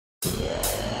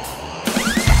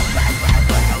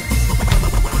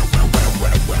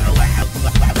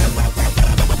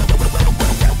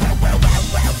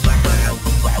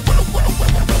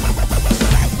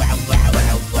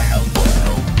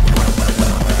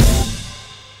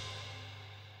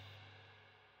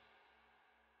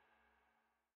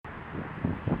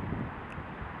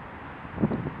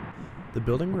The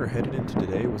building we're headed into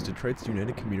today was Detroit's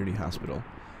United Community Hospital.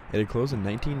 It had closed in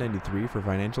 1993 for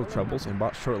financial troubles and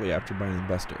bought shortly after by an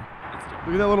investor.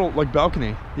 Look at that little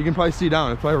balcony. You can probably see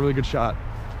down. It's probably a really good shot.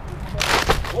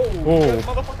 Whoa,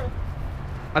 motherfucker.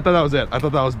 I thought that was it. I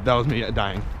thought that was me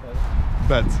dying.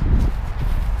 Beds.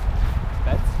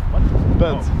 Beds? What?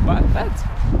 Beds. Oh, beds?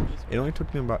 It only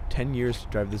took them about 10 years to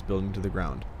drive this building to the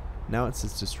ground. Now it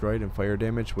sits destroyed and fire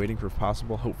damage, waiting for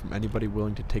possible hope from anybody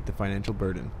willing to take the financial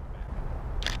burden.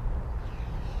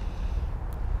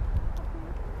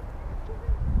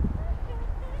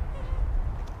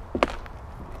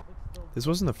 This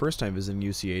wasn't the first time visiting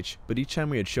UCH, but each time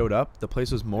we had showed up, the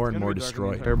place was more and more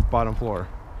destroyed. Entire bottom floor.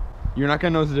 You're not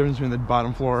gonna notice the difference between the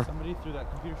bottom floor. Somebody threw that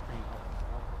computer screen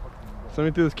out.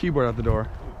 Somebody threw this keyboard out the door.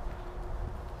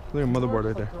 Look at a motherboard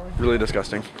right there. Really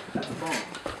disgusting. That's a bone.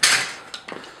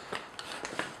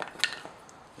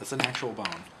 That's an actual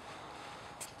bone.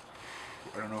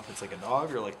 I don't know if it's like a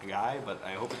dog or like the guy, but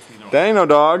I hope it's neither one. That ain't no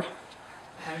dog.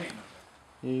 Hey.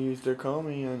 You used to call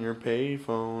me on your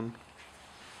payphone.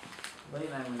 Late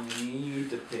night when you need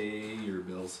to pay your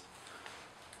bills.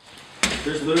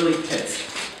 There's literally tits.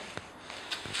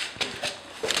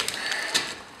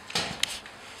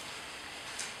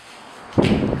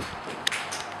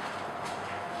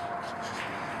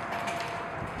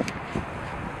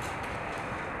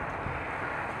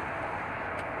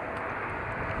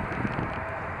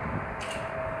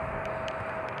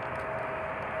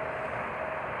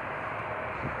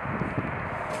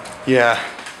 Yeah.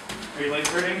 Are your legs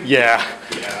hurting? Yeah.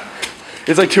 Yeah.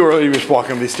 It's like too early to be just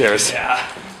walking up these stairs. Yeah.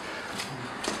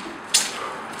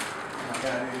 Oh my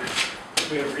god,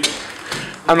 dude. We gotta breathe.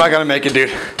 I'm not gonna make it,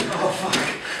 dude. Oh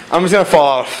fuck. I'm just gonna fall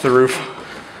off the roof.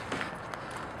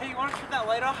 Hey, you wanna turn that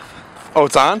light off? Oh,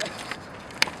 it's on?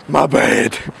 My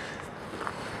bad.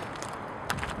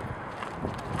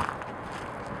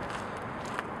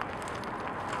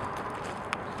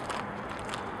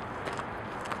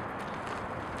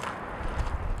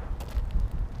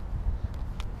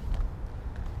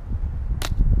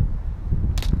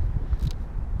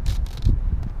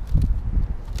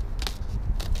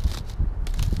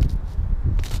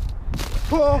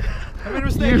 Oh, I made a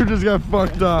mistake. You just got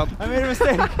fucked up. I made a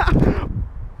mistake.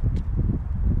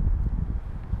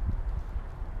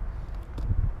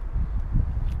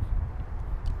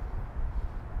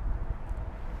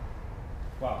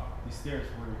 Wow, these stairs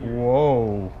were here.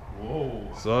 Whoa.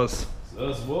 Whoa. Sus.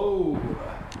 Sus, whoa.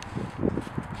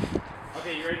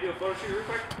 Okay, you ready to do a photo shoot real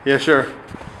quick? Yeah, sure.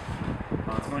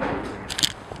 Oh, it's going to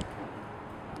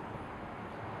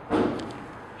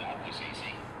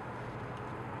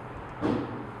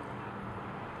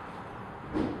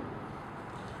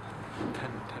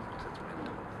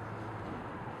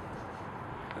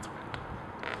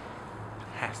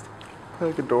I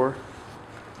like a door.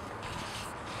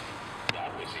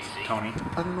 Tony.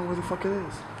 I don't know where the fuck it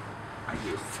is. I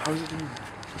do. How is it doing?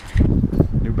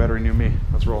 New battery, new me.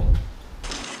 Let's roll.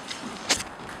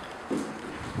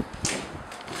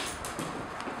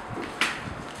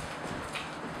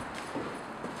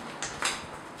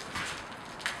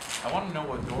 I want to know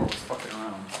what door was fucking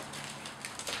around.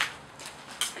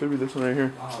 Could be this one right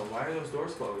here. Oh, why are those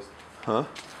doors closed? Huh?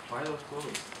 Why are those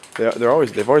closed?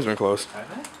 They've always been closed. Have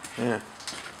they? Yeah.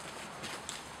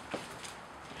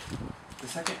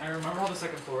 I remember how the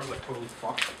second floor was like totally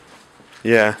fucked.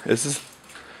 Yeah. This is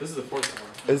the fourth floor.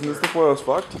 Isn't this the floor that was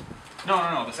fucked? No,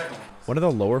 the second one. One of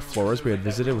the lower floors we had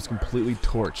visited was completely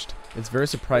torched. It's very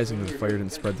surprising that the fire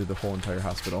didn't spread through the whole entire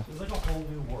hospital. It's like a whole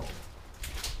new world.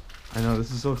 I know,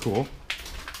 this is so cool.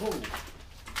 Whoa.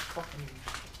 Fucking.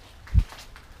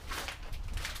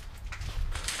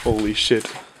 Holy shit.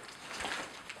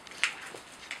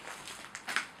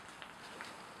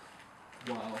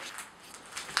 Wow.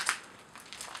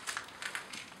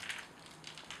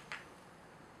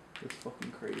 That's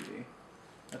fucking crazy.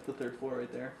 That's the third floor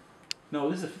right there. No,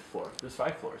 this is the fifth floor. There's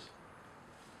 5 floors.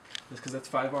 That's because that's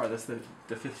 5R. That's the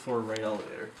fifth floor right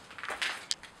elevator.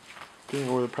 Do you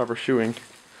know where the proper shoeing?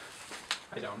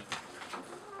 I don't.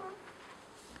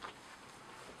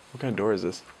 What kind of door is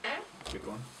this? Keep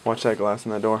going. Watch that glass in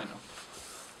that door. I know.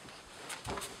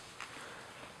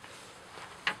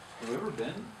 Have we ever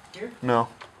been here? No.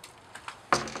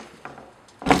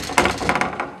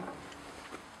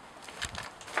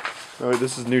 Oh,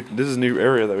 this is new. This is new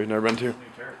area that we've never been to. New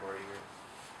territory here.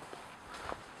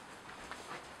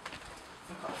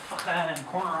 Look at fucking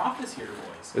corner office here,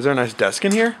 boys. Is there a nice desk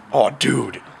in here? Oh,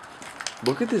 dude.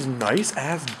 Look at this nice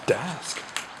ass desk.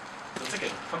 That's like a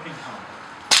fucking home.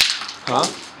 Huh?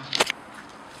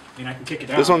 I mean, I can kick it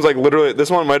down. This one's like literally. This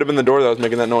one might have been the door that was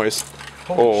making that noise.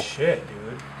 Holy Oh. shit,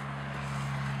 dude.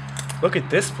 Look at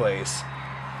this place.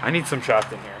 I need some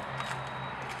shots in here.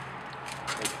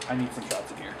 I need some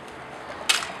shots in here.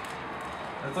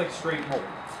 That's like straight mold.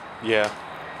 Yeah.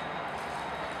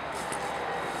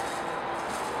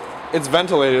 It's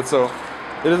ventilated, so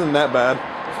it isn't that bad.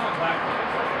 It's not black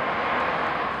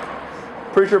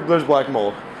mold. Pretty sure there's black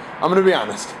mold. I'm gonna be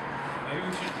honest. Maybe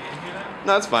we should be in here then?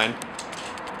 No, it's fine.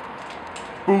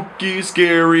 Spooky,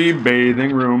 scary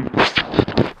bathing room.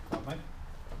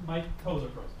 My toes are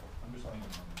frozen. I'm just letting you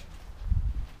know.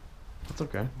 That's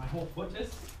okay. My whole foot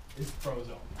is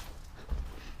frozen.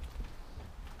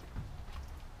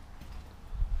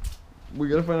 We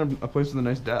gotta find a place with a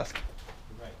nice desk.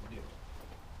 Right, we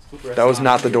do. That was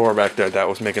not the door back there that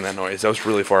was making that noise. That was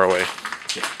really far away.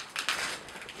 Yeah.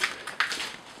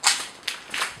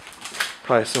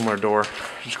 Probably a similar door,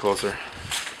 just closer.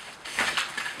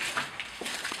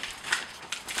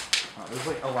 Oh, there's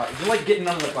like a lot. You're like getting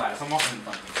under the glass. I'm walking in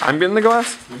front of you. I'm getting the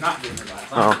glass? You're not getting the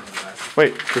glass. I'm Oh. getting the glass.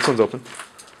 Wait, this one's open.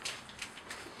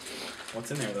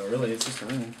 What's in there though? Really, it's just a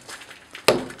room.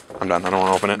 I'm done. I don't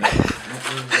want to open it.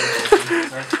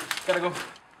 Sorry. Gotta go.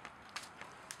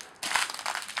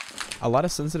 A lot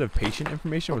of sensitive patient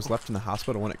information was left in the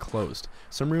hospital when it closed.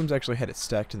 Some rooms actually had it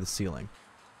stacked to the ceiling.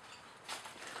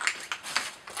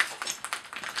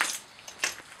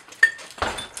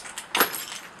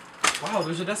 Wow,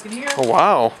 there's a desk in here. Oh,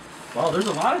 wow. Wow, there's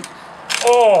a lot of.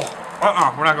 Oh,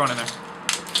 we're not going in there.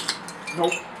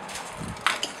 Nope.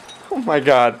 Oh, my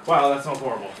God. Wow, that smells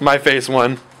horrible. My face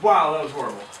won. Wow, that was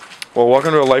horrible. Well,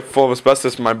 welcome to a life full of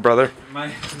asbestos, my brother. My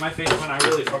face when I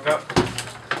really fuck up.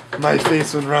 My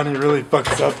face when Ronnie really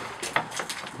fucks up.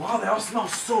 Wow, that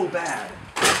smells so bad.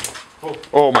 Oh.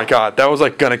 Oh, my God. That was,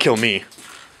 like, gonna kill me.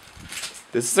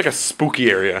 This is like a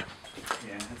spooky area.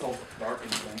 Yeah, it's all dark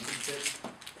and blank and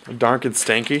shit. Dark and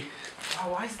stanky.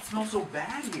 Wow, why does it smell so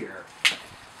bad here?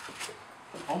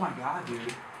 Oh my God, dude.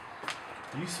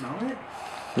 Do you smell it?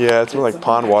 Yeah, it's more like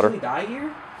pond water. Did someone actually die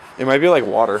here? It might be like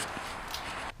water.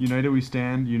 United we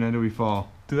stand, united we fall.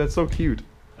 Dude, that's so cute.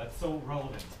 That's so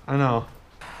relevant. I know.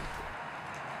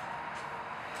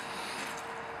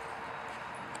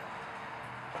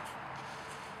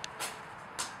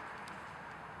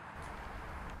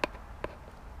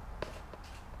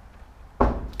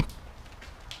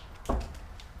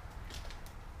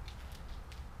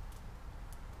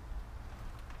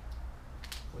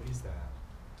 What is that?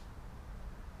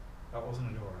 That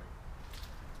wasn't a door.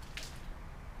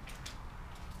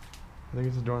 I think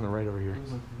it's a door on the right over here. It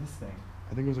was like this thing.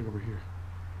 I think it was like over here.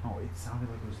 Oh, it sounded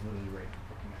like it was literally right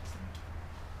fucking next to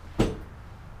me.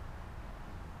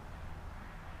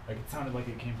 Like it sounded like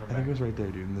it came from I think it was right there,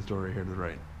 dude, in this door right here to the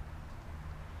right.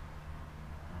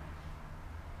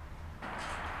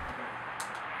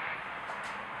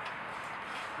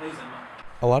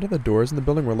 A lot of the doors in the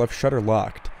building were left shutter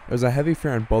locked. It was a heavy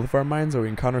fear on both of our minds that we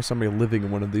encounter somebody living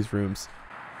in one of these rooms.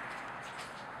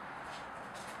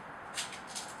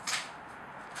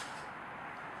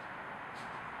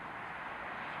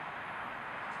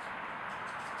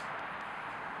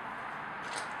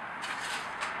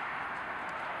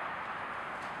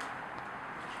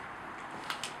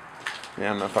 Yeah,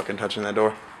 I'm not fucking touching that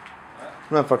door.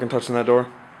 I'm not fucking touching that door.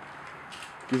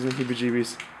 Gives me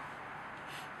heebie-jeebies.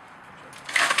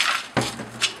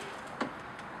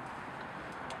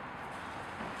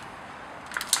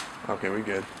 Okay, we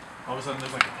good. All of a sudden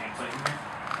there's like a campsite in here.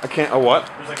 I can't. A what?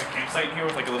 There's like a campsite in here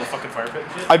with like a little fucking fire pit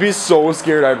and shit. I'd be so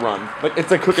scared I'd run. Like, it's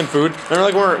like cooking food. Remember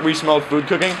like where we smelled food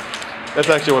cooking? That's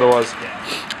actually what it was. Yeah.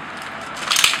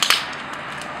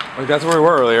 Like, that's where we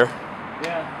were earlier.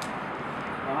 Yeah.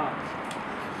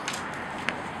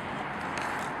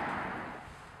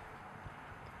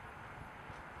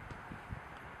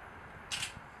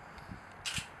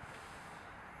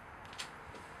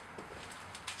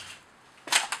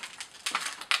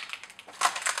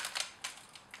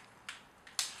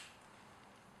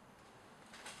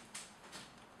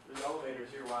 There's elevators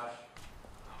here, watch.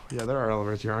 Yeah, there are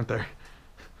elevators here, aren't there?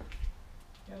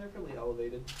 Yeah, they're really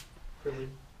elevated. Really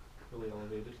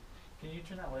elevated. Can you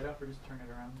turn that light off or just turn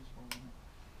it around just for a minute?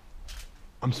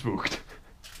 I'm spooked.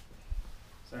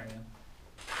 Sorry, man.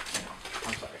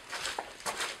 I'm sorry.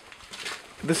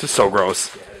 This is so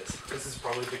gross. Yeah, it is. This is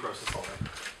probably the grossest hallway.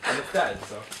 And it's dead,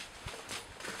 so.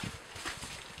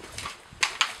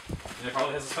 And it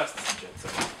probably has asbestos and shit, so.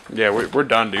 Yeah, we're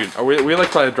done, dude. We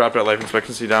like probably dropped our life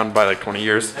expectancy down by like 20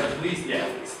 years. At least, yeah,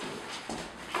 at least.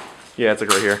 Yeah, it's like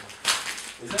right here.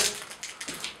 Is it?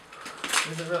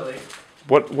 Is it really?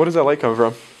 What does that light come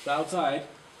from? It's outside.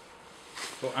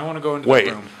 Well, I want to go into Wait.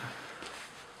 the room.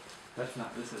 That's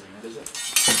not, this isn't it, is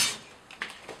it?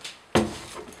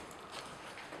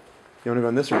 You want to go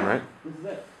in this room, right? This is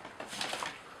it.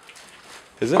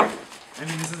 Is it? I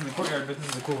mean, this isn't the courtyard, but this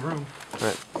is a cool room.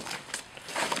 Right.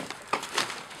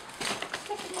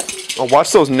 Oh,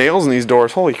 watch those nails in these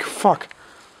doors. Holy fuck.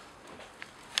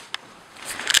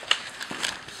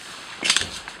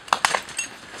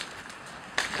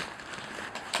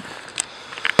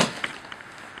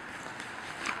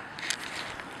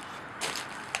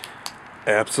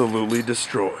 Absolutely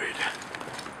destroyed.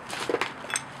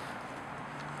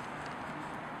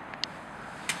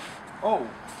 Oh,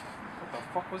 what the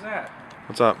fuck was that?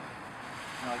 What's up?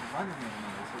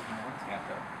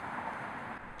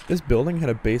 This building had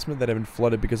a basement that had been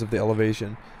flooded because of the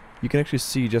elevation. You can actually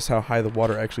see just how high the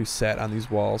water actually sat on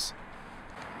these walls.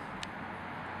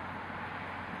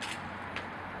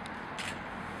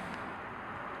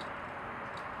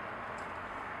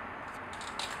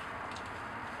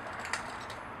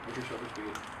 What's your shutter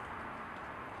speed?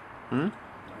 Hmm?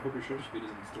 I hope your shutter speed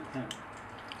isn't still 10.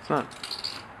 It's not.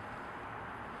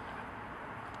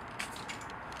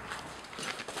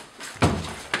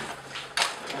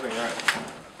 Okay, alright.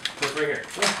 Look right here.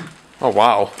 Oh,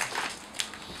 wow.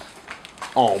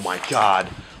 Oh my god.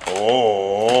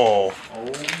 Oh.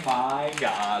 Oh my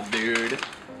god, dude.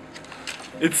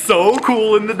 It's so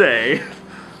cool in the day.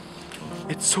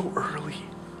 It's so early.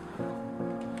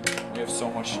 We have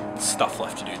so much stuff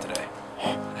left to do today.